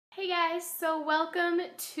guys, so welcome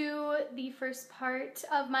to the first part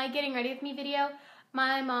of my getting ready with me video.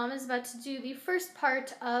 My mom is about to do the first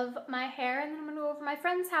part of my hair, and then I'm gonna go over to my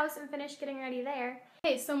friend's house and finish getting ready there.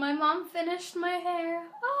 Okay, so my mom finished my hair,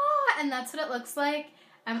 and that's what it looks like.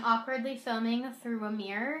 I'm awkwardly filming through a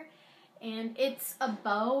mirror, and it's a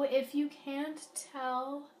bow if you can't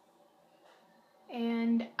tell.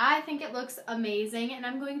 And I think it looks amazing, and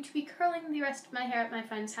I'm going to be curling the rest of my hair at my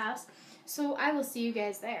friend's house, so I will see you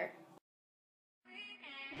guys there.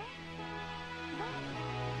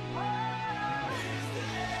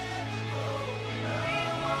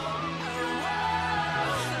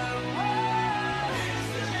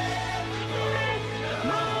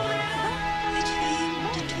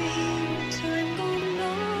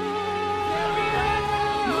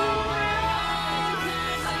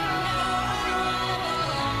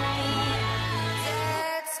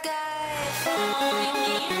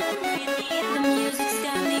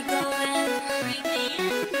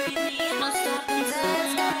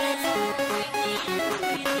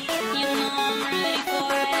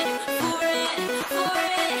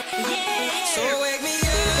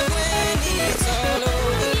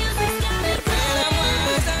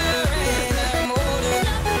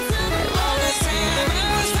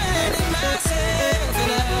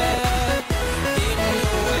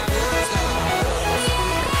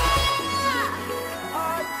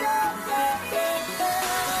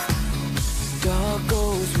 Dog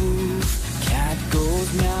goes woof, cat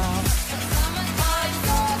goes meow,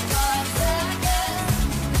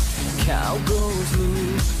 cow goes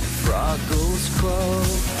moo, frog goes crow.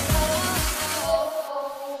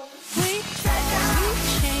 We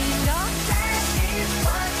changed our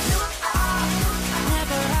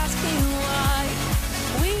never asking why.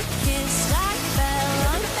 We kissed like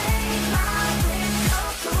Valentine.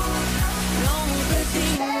 No good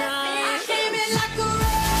deny. Came in like a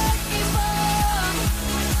wrecking ball.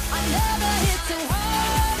 I never hit too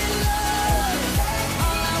hard in love.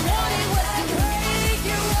 All I wanted was to break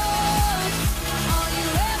your walls. All you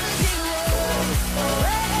ever did was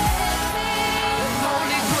wreck me.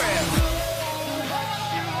 Holy grail.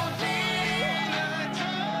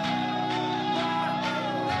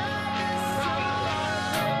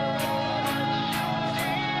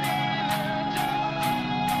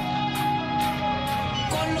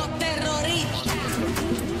 Con los terroristas.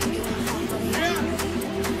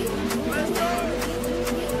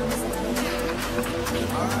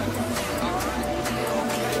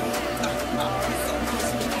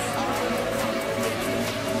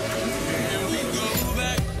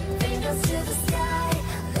 Fingers to the sky,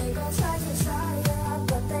 they gon' try to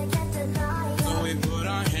but they can't deny it. So we put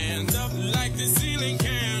our hands up like the ceiling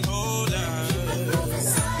can't hold us.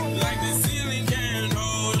 Like the ceiling can't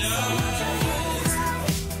hold us.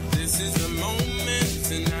 This is the moment,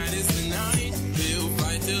 tonight is the night. We'll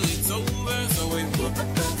fight till it's over. So we put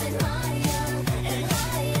Moving higher and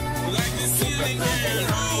higher. like the ceiling can't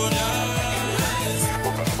hold us.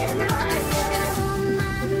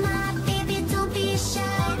 Baby, don't be shy.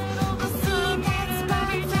 I see that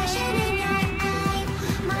spark flashing in your eye.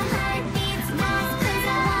 My heart beats fast 'cause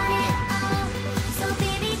I want it all. So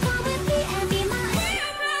baby, come with me and be my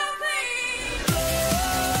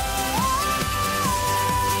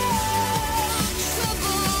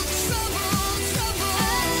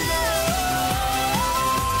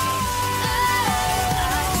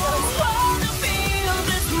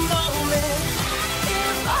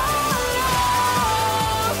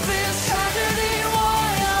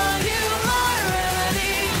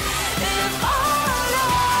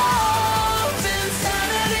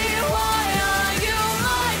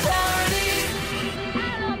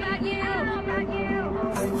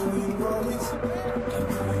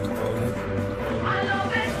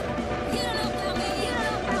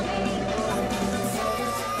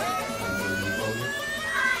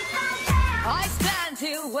I stand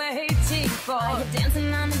here waiting for You're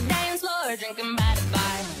dancing on the dance floor, drinking by the bar.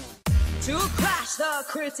 to crash. The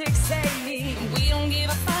critics say We don't give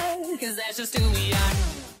a fuck, 'cause that's just who we are.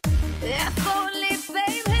 if only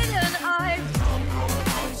fame hidden eyes.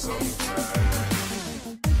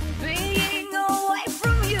 Being away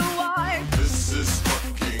from you, This is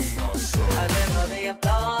fucking awesome. I never the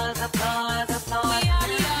applause, applause, applause. We are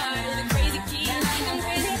the crazy kids, them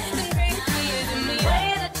crazy kids, and The way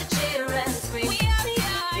that you cheer and scream. we are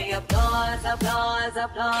The applause, applause,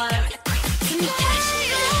 applause. Can you catch me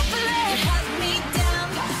up and cut me down?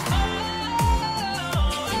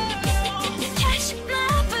 Catch me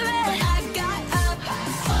up and I got up.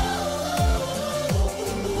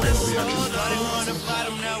 Started from the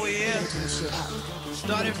bottom, now we here.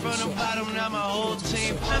 Started from the bottom, now my whole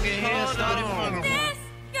team fucking here. Started from the